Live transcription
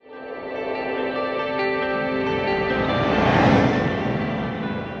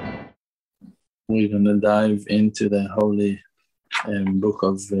we're going to dive into the holy book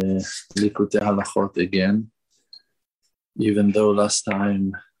of Likutei Halachot again. Even though last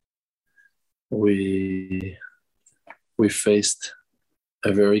time we faced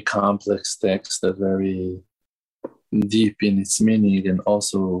a very complex text, a very deep in its meaning, and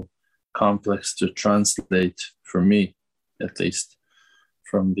also complex to translate for me, at least,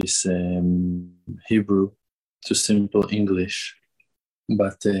 from this Hebrew to simple English.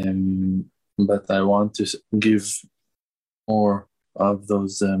 But I want to give more of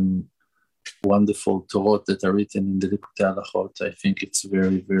those wonderful Torot that are written in the Likutei Halachot. I think it's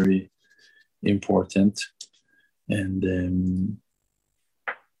very, very important. And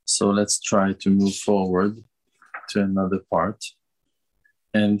so let's try to move forward to another part.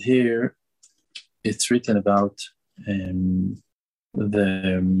 And here it's written about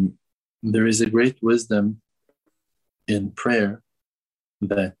there is a great wisdom in prayer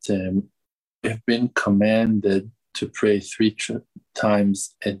that we've been commanded to pray three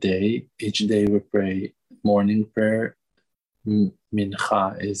times a day. Each day we pray morning prayer,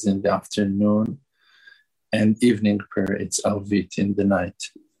 mincha is in the afternoon, and evening prayer, it's Arvit in the night.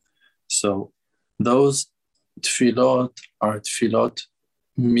 So those tefillot are tefillot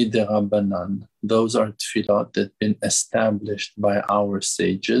midirabanan. Those are tefillot that have been established by our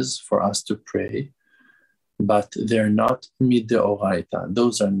sages for us to pray, but they're not mideoraita.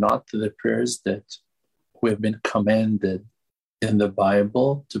 Those are not the prayers that we've been commanded in the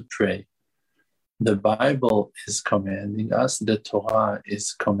Bible to pray. The Bible is commanding us, the Torah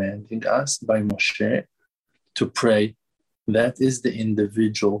is commanding us by Moshe to pray. That is the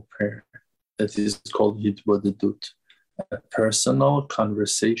individual prayer. That is called Hitbodedut, a personal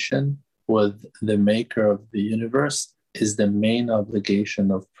conversation with the maker of the universe is the main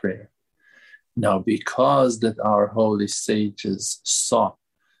obligation of prayer. Now, because that our holy sages saw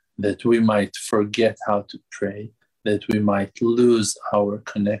that we might forget how to pray, that we might lose our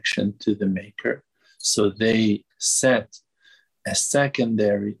connection to the maker, so they set a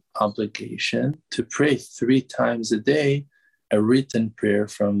secondary obligation to pray 3 times a day, a written prayer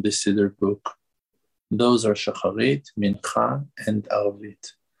from the Siddur book. Those are Shacharit, Mincha, and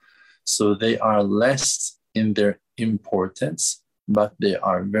Arvit. So they are less in their importance, but they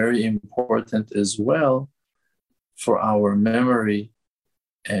are very important as well for our memory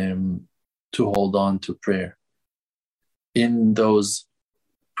to hold on to prayer. In those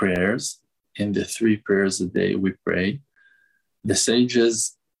prayers, in the 3 prayers a day we pray, the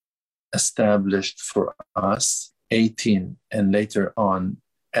sages established for us 18 and later on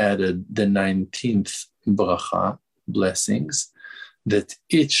added the 19th bracha, blessings, that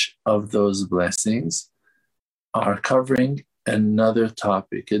each of those blessings are covering another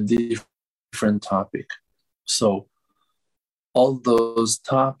topic, a different topic. So all those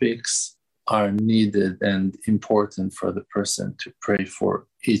topics are needed and important for the person to pray for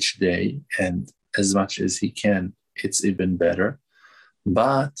each day, and as much as he can, it's even better.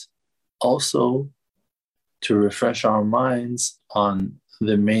 But also to refresh our minds on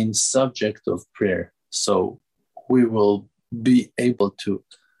the main subject of prayer. So we will be able to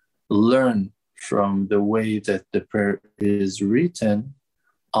learn from the way that the prayer is written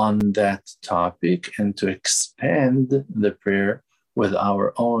on that topic and to expand the prayer with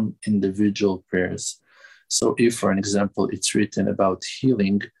our own individual prayers. So if, for example, it's written about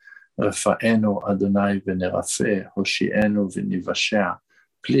healing, Rafa'enu Adonai v'nerafeh, Hoshi'enu v'nivasheh,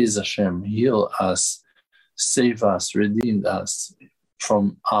 please Hashem, heal us, save us, redeem us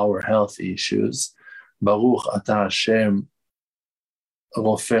from our health issues. Baruch Ata Hashem,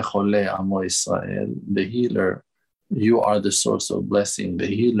 Rofeh Chole Amo Israel, the healer. You are the source of blessing, the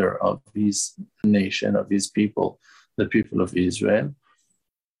healer of his nation, of his people, the people of Israel.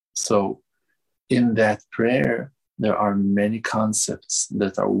 So in that prayer, there are many concepts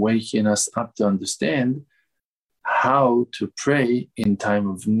that are waking us up to understand how to pray in time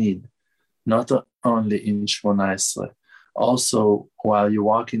of need, not only in Shmona Esrei. Also, while you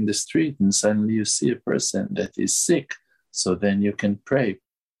walk in the street and suddenly you see a person that is sick, so then you can pray,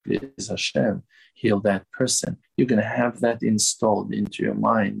 please Hashem, heal that person. You're going to have that installed into your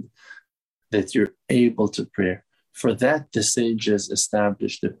mind that you're able to pray. For that, the sages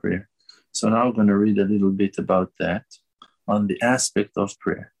established the prayer. So now I'm going to read a little bit about that on the aspect of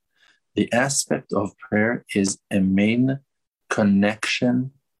prayer. The aspect of prayer is a main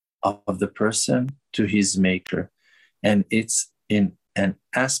connection of the person to his maker. And it's in an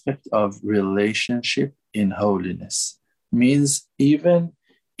aspect of relationship in holiness. Means even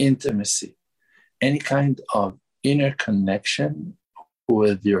intimacy. Any kind of inner connection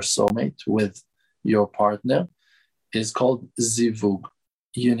with your soulmate, with your partner, is called zivug,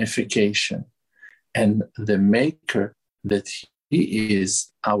 unification. And the maker that he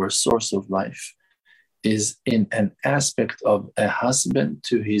is, our source of life, is in an aspect of a husband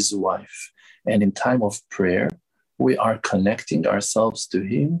to his wife. And in time of prayer, we are connecting ourselves to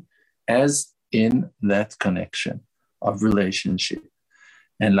him as in that connection of relationship.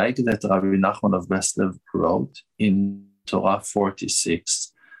 And like that Rabbi Nachman of Breslev wrote in Torah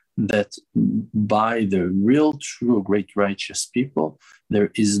 46, that by the real, true, great righteous people, there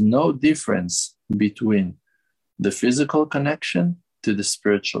is no difference between the physical connection to the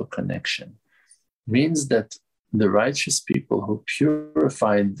spiritual connection. Means that the righteous people who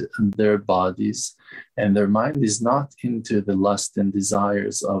purified their bodies and their mind is not into the lust and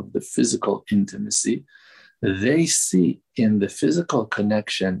desires of the physical intimacy, they see in the physical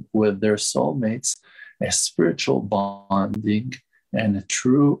connection with their soulmates a spiritual bonding and a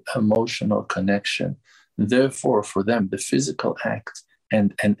true emotional connection. Therefore, for them, the physical act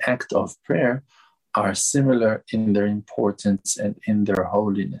and an act of prayer are similar in their importance and in their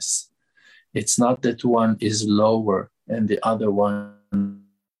holiness. It's not that one is lower and the other one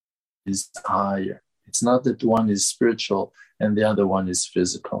is higher. It's not that one is spiritual and the other one is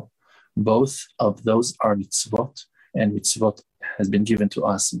physical. Both of those are mitzvot, and mitzvot has been given to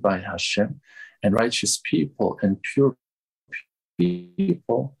us by Hashem. And righteous people and pure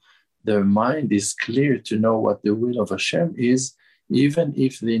people, their mind is clear to know what the will of Hashem is, even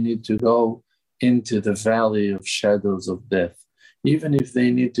if they need to go into the valley of shadows of death, even if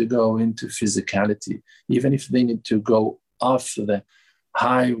they need to go into physicality, even if they need to go off the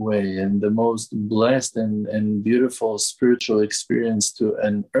highway and the most blessed and beautiful spiritual experience to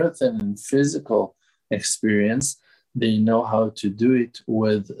an earthen and physical experience, they know how to do it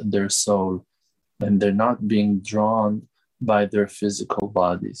with their soul, and they're not being drawn by their physical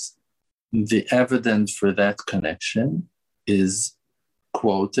bodies. The evidence for that connection is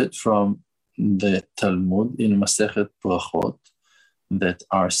quoted from the Talmud in Masechet Brachot, that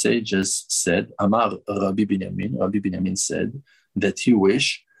our sages said, Amar Rabbi Binyamin said, that he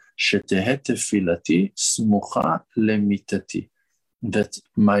wished shetehe tefilati smucha lemitati, that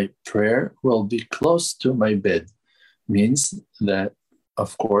my prayer will be close to my bed. Means that,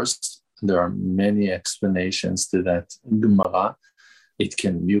 of course, there are many explanations to that Gemara.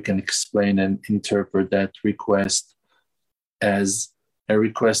 You can explain and interpret that request as a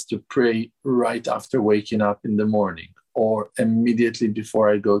request to pray right after waking up in the morning, or immediately before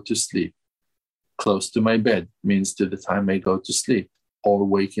I go to sleep. Close to my bed means to the time I go to sleep, or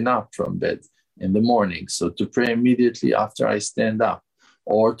waking up from bed in the morning. So to pray immediately after I stand up,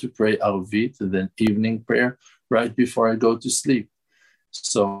 or to pray Arvit, then evening prayer, right before I go to sleep.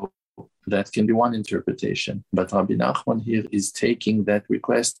 So that can be one interpretation. But Rabbi Nachman here is taking that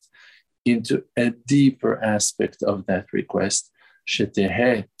request into a deeper aspect of that request.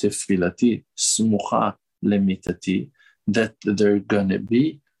 Shetehe tefilati smucha lemitati, that there are going to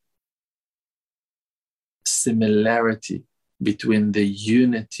be similarity between the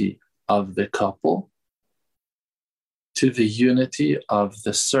unity of the couple to the unity of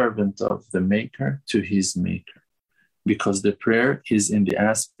the servant of the maker to his maker. Because the prayer is in the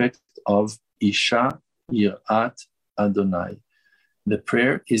aspect of Isha Yirat Adonai. The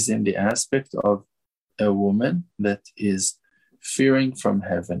prayer is in the aspect of a woman that is fearing from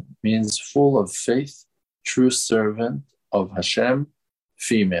heaven, means full of faith, true servant of Hashem,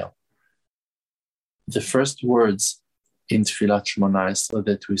 female. The first words in Tfilat Shmona Esrei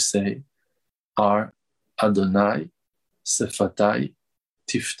that we say are Adonai Sefatai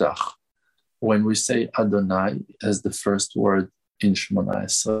Tiftach. When we say Adonai as the first word in Shmona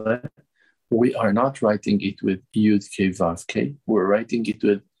Esrei, we are not writing it with Yud Kei Vav Kei. We're writing it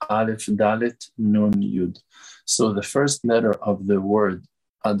with Aleph Dalet Nun Yud. So the first letter of the word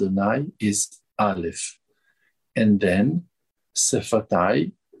Adonai is Aleph. And then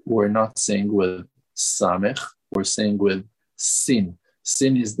Sefatai, we're not saying with Samech, we're saying with Sin.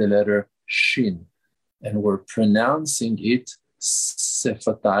 Sin is the letter Shin. And we're pronouncing it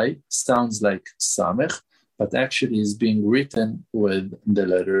Sefatai, sounds like Samech, but actually is being written with the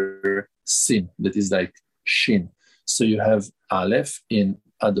letter Sin, that is like Shin. So you have Aleph in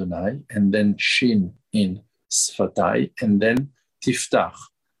Adonai, and then Shin in Sfatai, and then Tiftach,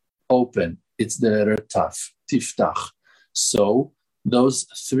 open. It's the letter Taf, Tiftach. So those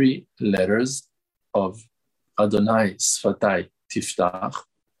three letters of Adonai, Sfatai, Tiftach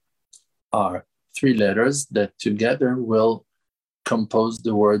are three letters that together will compose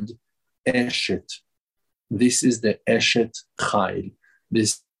the word Eshet. This is the Eshet Chayil.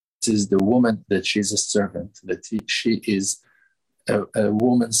 This is the woman that she's a servant, that she is a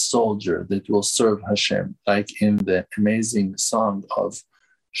woman soldier that will serve Hashem, like in the amazing song of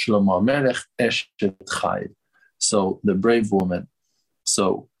Shlomo Melech Eshet Chayil. So the brave woman.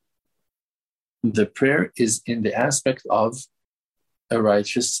 So the prayer is in the aspect of a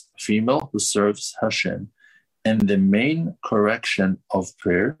righteous female who serves Hashem. And the main correction of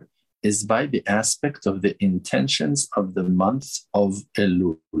prayer is by the aspect of the intentions of the month of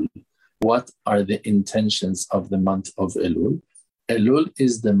Elul. What are the intentions of the month of Elul? Elul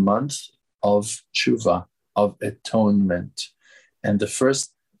is the month of tshuva, of atonement. And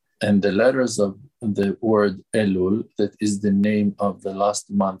the letters of the word Elul, that is the name of the last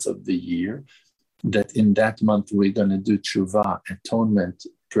month of the year, that in that month we're going to do tshuva, atonement,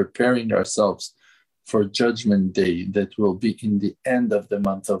 preparing ourselves for Judgment Day that will be in the end of the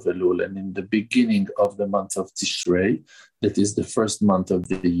month of Elul and in the beginning of the month of Tishrei, that is the first month of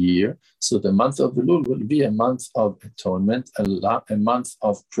the year. So the month of Elul will be a month of atonement, a month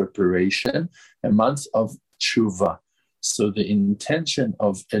of preparation, a month of tshuva. So the intention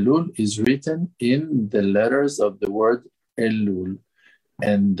of Elul is written in the letters of the word Elul.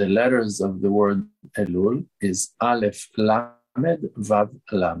 And the letters of the word Elul is Aleph, Lamed, Vav,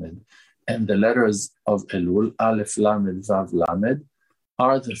 Lamed. And the letters of Elul, Aleph, Lamed, Vav, Lamed,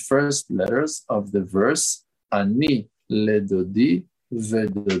 are the first letters of the verse Ani ledodi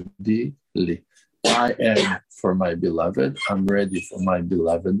vedodi li. I am for my beloved, I'm ready for my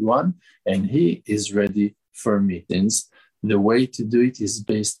beloved one, and he is ready for me. Since the way to do it is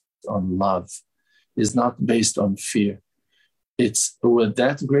based on love, is not based on fear. It's with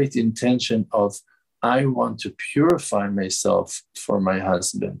that great intention of, I want to purify myself for my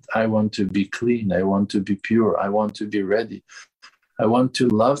husband. I want to be clean. I want to be pure. I want to be ready. I want to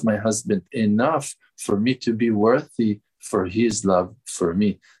love my husband enough for me to be worthy for his love for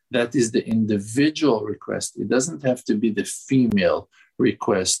me. That is the individual request. It doesn't have to be the female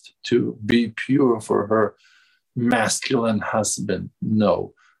request to be pure for her masculine husband.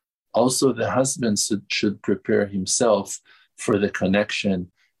 No. Also, the husband should prepare himself for the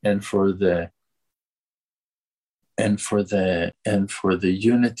connection and for the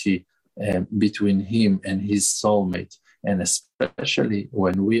unity between him and his soulmate. And especially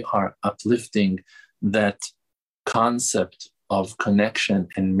when we are uplifting that concept of connection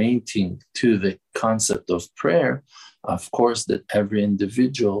and mating to the concept of prayer, of course, that every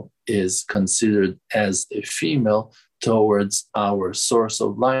individual is considered as a female towards our source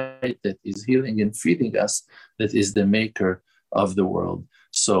of light that is healing and feeding us, that is the maker of the world.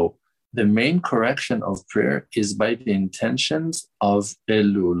 So the main correction of prayer is by the intentions of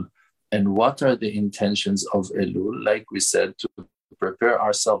Elul. And what are the intentions of Elul? Like we said, to prepare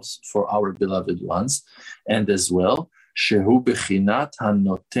ourselves for our beloved ones, and as well, Shehu Bechinat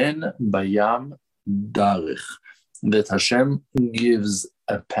Hanoten Bayam Darich, that Hashem gives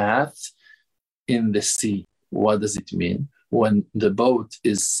a path in the sea. What does it mean? When the boat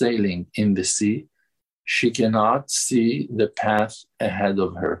is sailing in the sea, she cannot see the path ahead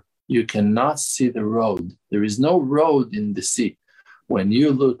of her. You cannot see the road. There is no road in the sea. When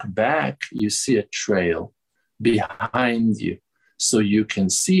you look back, you see a trail behind you. So you can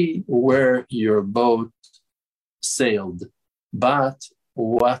see where your boat sailed. But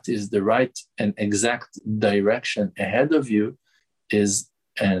what is the right and exact direction ahead of you is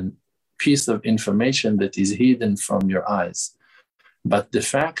a piece of information that is hidden from your eyes. But the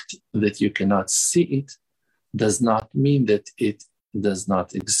fact that you cannot see it does not mean that it does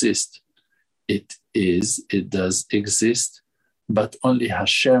not exist. It does exist, but only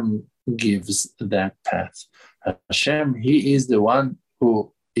Hashem gives that path. Hashem, He is the one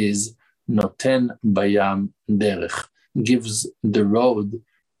who is Noten Bayam Derech, gives the road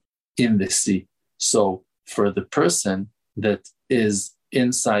in the sea. So for the person that is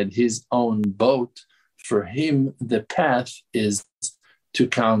inside his own boat, for him the path is to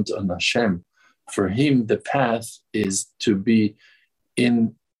count on Hashem. For him the path is to be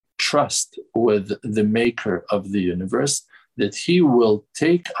in trust with the maker of the universe, that he will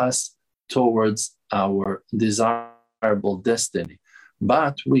take us towards our desirable destiny.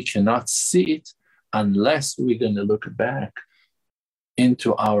 But we cannot see it unless we're going to look back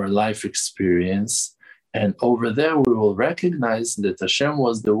into our life experience. And over there, we will recognize that Hashem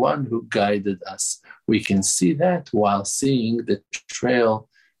was the one who guided us. We can see that while seeing the trail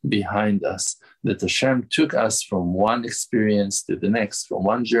behind us, that Hashem took us from one experience to the next, from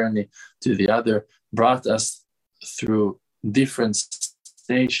one journey to the other, brought us through different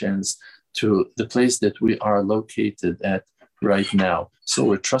stations to the place that we are located at right now. So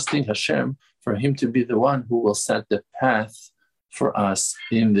we're trusting Hashem for Him to be the one who will set the path for us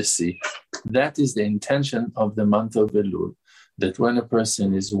in the sea. That is the intention of the month of Elul, that when a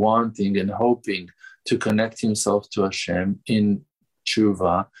person is wanting and hoping to connect himself to Hashem in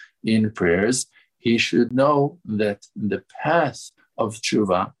tshuva in prayers, he should know that the path of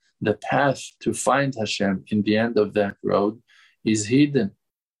tshuva, the path to find Hashem in the end of that road is hidden,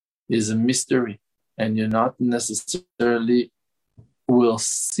 is a mystery, and you're not necessarily will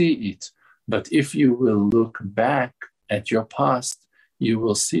see it. But if you will look back at your past, you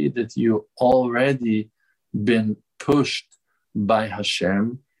will see that you already been pushed by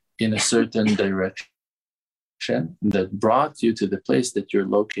Hashem in a certain direction that brought you to the place that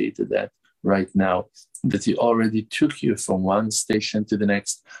you're located at right now, that He already took you from one station to the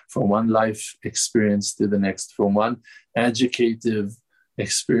next, from one life experience to the next, from one educative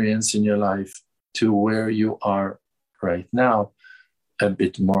experience in your life to where you are right now, a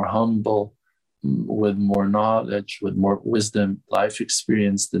bit more humble, with more knowledge, with more wisdom, life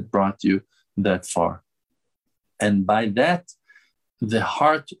experience that brought you that far. And by that, the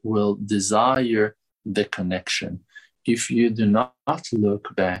heart will desire the connection. If you do not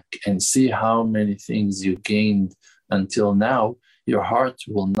look back and see how many things you gained until now, your heart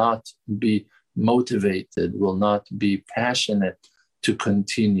will not be motivated, will not be passionate to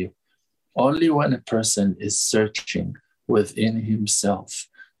continue. Only when a person is searching within himself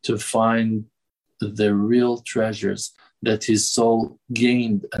to find the real treasures that his soul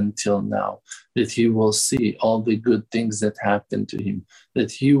gained until now, that he will see all the good things that happened to him,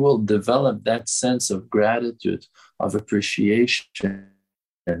 that he will develop that sense of gratitude, of appreciation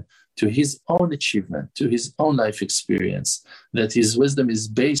to his own achievement, to his own life experience, that his wisdom is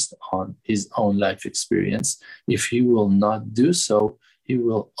based on his own life experience. If he will not do so, he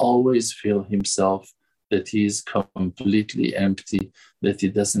will always feel himself that he is completely empty, that he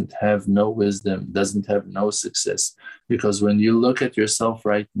doesn't have no wisdom, doesn't have no success. Because when you look at yourself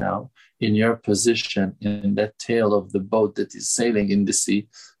right now, in your position, in that tail of the boat that is sailing in the sea,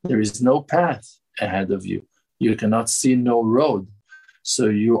 there is no path ahead of you. You cannot see no road. So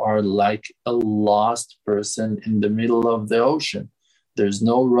you are like a lost person in the middle of the ocean. There's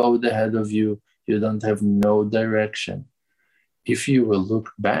no road ahead of you. You don't have no direction. If you will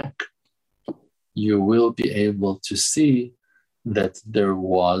look back, you will be able to see that there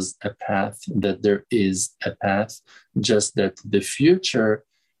was a path, that there is a path, just that the future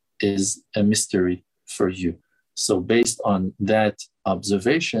is a mystery for you. So based on that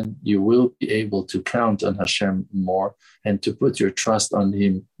observation, you will be able to count on Hashem more and to put your trust on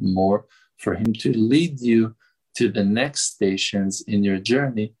Him more, for Him to lead you to the next stations in your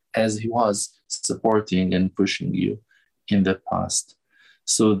journey as He was supporting and pushing you in the past.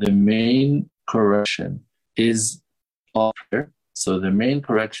 So the main correction is of prayer. So the main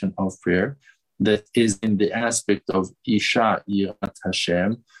correction of prayer that is in the aspect of Isha Yirat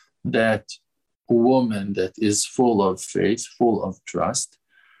Hashem, that woman that is full of faith, full of trust,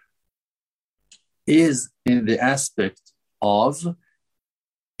 is in the aspect of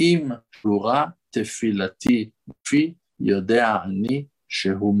Im Shura Tefilati Fi Yodea Ani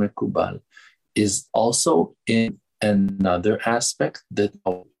Shehu Mekubal, is also in another aspect that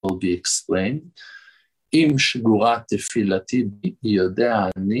will be explained. Im Shura Tefilati Yodea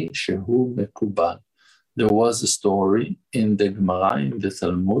Ani Shehu Mekubal. There was a story in the Gemara, in the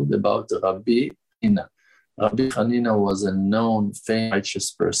Talmud, about Rabbi Hanina. Rabbi Hanina was a known, famous,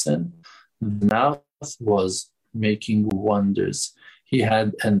 righteous person. His mouth was making wonders. He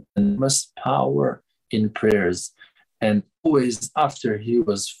had an enormous power in prayers. And always after he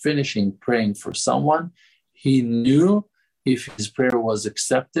was finishing praying for someone, he knew if his prayer was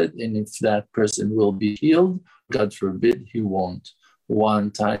accepted and if that person will be healed. God forbid he won't.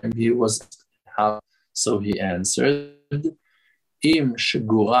 One time he was how. So he answered, Im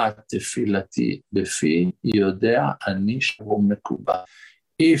shgurat tefilati befi yodea ani shehu mekubal.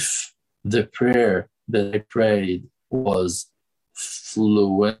 If the prayer that I prayed was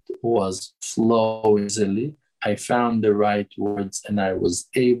fluent, was flow easily, I found the right words and I was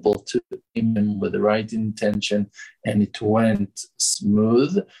able to aim them with the right intention and it went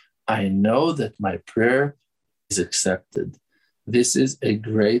smooth, I know that my prayer is accepted. This is a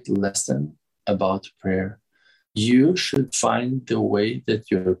great lesson about prayer. You should find the way that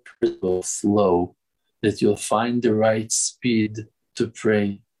your prayer will flow, that you'll find the right speed to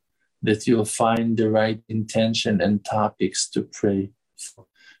pray, that you'll find the right intention and topics to pray.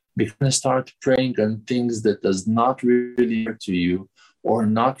 Because you start praying on things that does not really matter to you or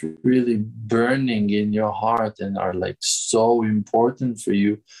not really burning in your heart and are like so important for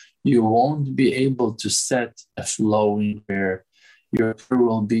you, you won't be able to set a flowing prayer. Your prayer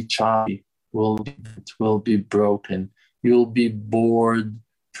will be choppy. Will be broken. You'll be bored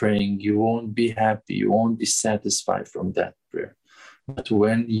praying. You won't be happy. You won't be satisfied from that prayer. But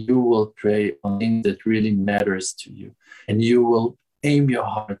when you will pray on things that really matters to you, and you will aim your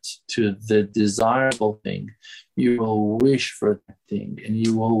heart to the desirable thing. You will wish for that thing and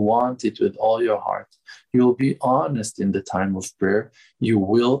you will want it with all your heart. You will be honest in the time of prayer. You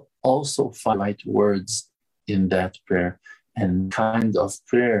will also find right words in that prayer. And kind of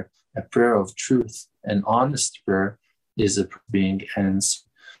prayer, a prayer of truth, an honest prayer, is a being answered.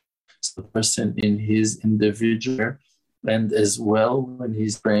 So the person in his individual and as well when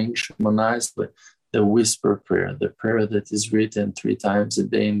he's praying Shemona Esrei, the whisper prayer, the prayer that is written 3 times a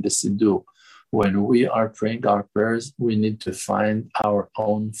day in the Siddur. When we are praying our prayers, we need to find our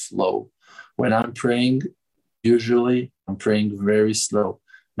own flow. When I'm praying, usually I'm praying very slow.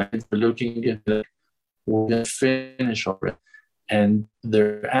 My kids are looking at it, we're going to finish already. And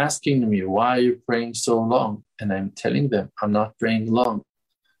they're asking me, why are you praying so long? And I'm telling them, I'm not praying long.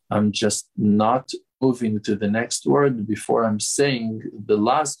 I'm just not moving to the next word before I'm saying the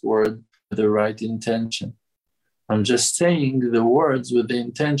last word with the right intention. I'm just saying the words with the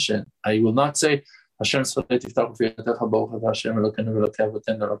intention. I will not say, Hashem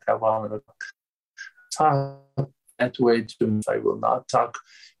that way to I will not talk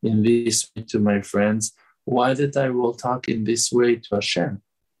in this way to my friends. Why that I will talk in this way to Hashem?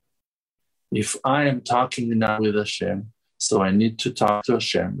 If I am talking now with Hashem, so I need to talk to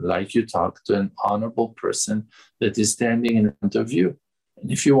Hashem like you talk to an honorable person that is standing in front of you.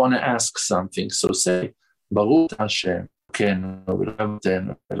 And if you want to ask something, so say, Baruch Hashem,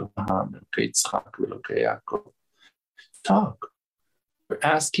 talk. You're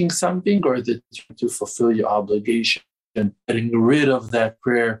asking something or that to fulfill your obligation, getting rid of that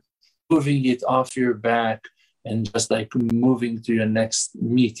prayer, moving it off your back, and just like moving to your next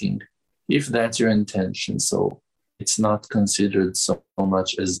meeting, if that's your intention. So it's not considered so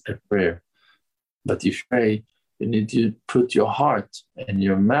much as a prayer. But if you pray, you need to put your heart and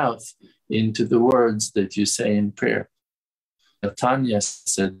your mouth into the words that you say in prayer. Tanya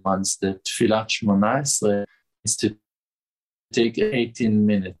said once that Tfilat Shemona Esrei is to take 18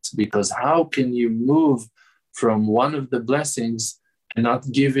 minutes, because how can you move from one of the blessings and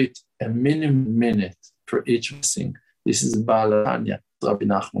not give it a minimum minute for each blessing? This is Baal Tanya, Rabbi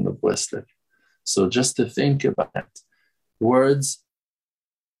Nachman of Breslev. So just to think about that. Words,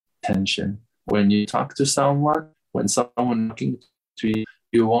 attention. When you talk to someone, when someone talking to you,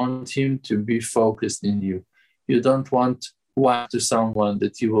 you want him to be focused in you. You don't want to someone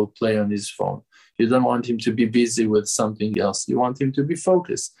that you will play on his phone. You don't want him to be busy with something else. You want him to be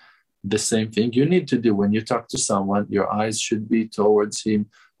focused. The same thing you need to do when you talk to someone. Your eyes should be towards him,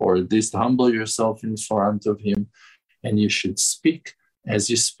 or at least humble yourself in front of him. And you should speak as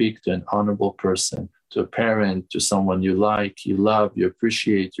you speak to an honorable person, to a parent, to someone you like, you love, you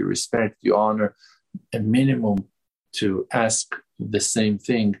appreciate, you respect, you honor. A minimum to ask the same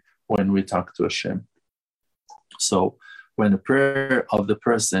thing when we talk to Hashem. So when the prayer of the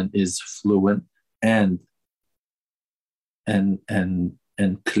person is fluent and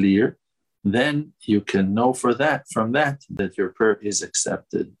clear, then you can know from that your prayer is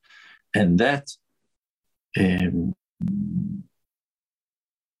accepted. And that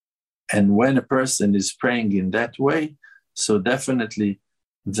and when a person is praying in that way, so definitely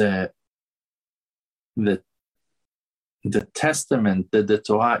the testament that the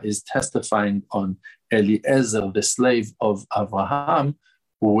Torah is testifying on Eliezer, the slave of Abraham,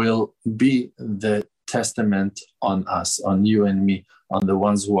 will be the testament on us, on you and me, on the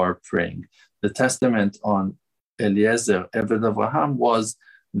ones who are praying. The testament on Eliezer, Eved Abraham, was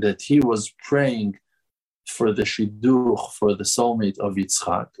that he was praying for the shidduch, for the soulmate of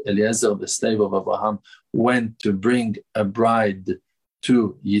Yitzchak. Eliezer, the slave of Abraham, went to bring a bride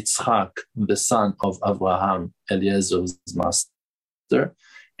to Yitzchak, the son of Abraham, Eliezer's master.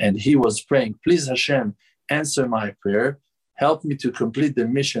 And he was praying, please Hashem, answer my prayer. Help me to complete the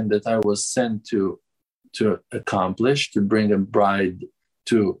mission that I was sent to accomplish, to bring a bride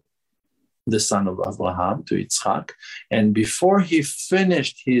to the son of Abraham, to Yitzchak. And before he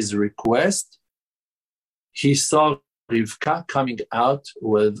finished his request, he saw Rivka coming out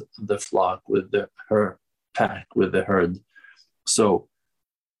with the flock, with her pack, with the herd. So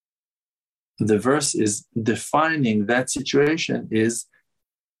the verse is defining that situation is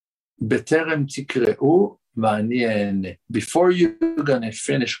Beterem tikreu v'ani e'eneh. Before you're going to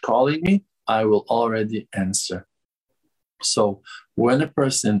finish calling me, I will already answer. So when a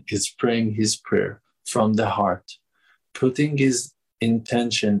person is praying his prayer from the heart, putting his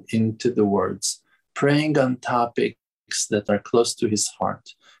intention into the words, praying on topics that are close to his heart,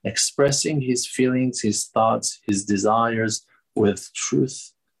 expressing his feelings, his thoughts, his desires with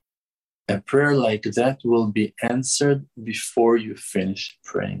truth, a prayer like that will be answered before you finish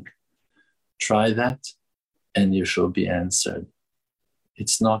praying. Try that and you shall be answered.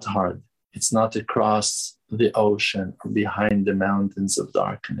 It's not hard. It's not across the ocean or behind the mountains of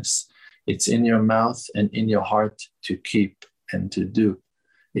darkness. It's in your mouth and in your heart to keep and to do.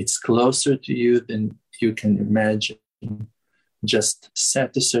 It's closer to you than you can imagine. Just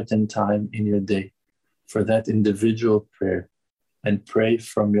set a certain time in your day for that individual prayer and pray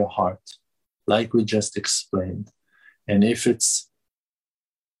from your heart, like we just explained. And if it's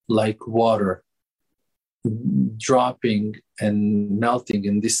like water dropping and melting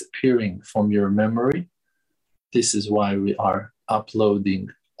and disappearing from your memory, this is why we are uploading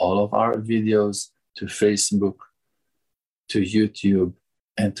all of our videos to Facebook, to YouTube,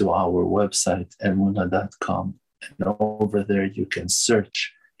 and to our website, Emunah.com. And over there, you can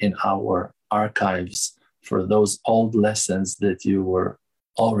search in our archives for those old lessons that you were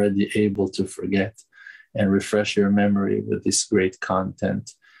already able to forget, and refresh your memory with this great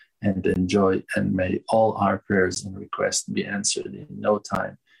content and enjoy. And may all our prayers and requests be answered in no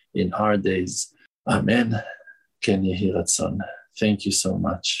time in our days. Amen. Ken Yehi Ratzon. Thank you so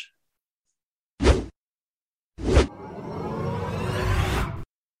much.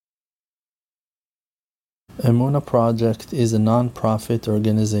 Emunah Project is a non-profit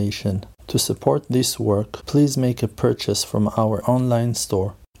organization. To support this work, please make a purchase from our online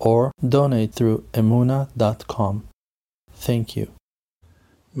store or donate through Emunah.com. Thank you.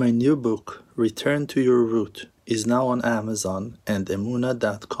 My new book, Return to Your Root, is now on Amazon and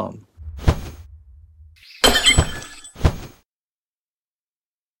Emunah.com.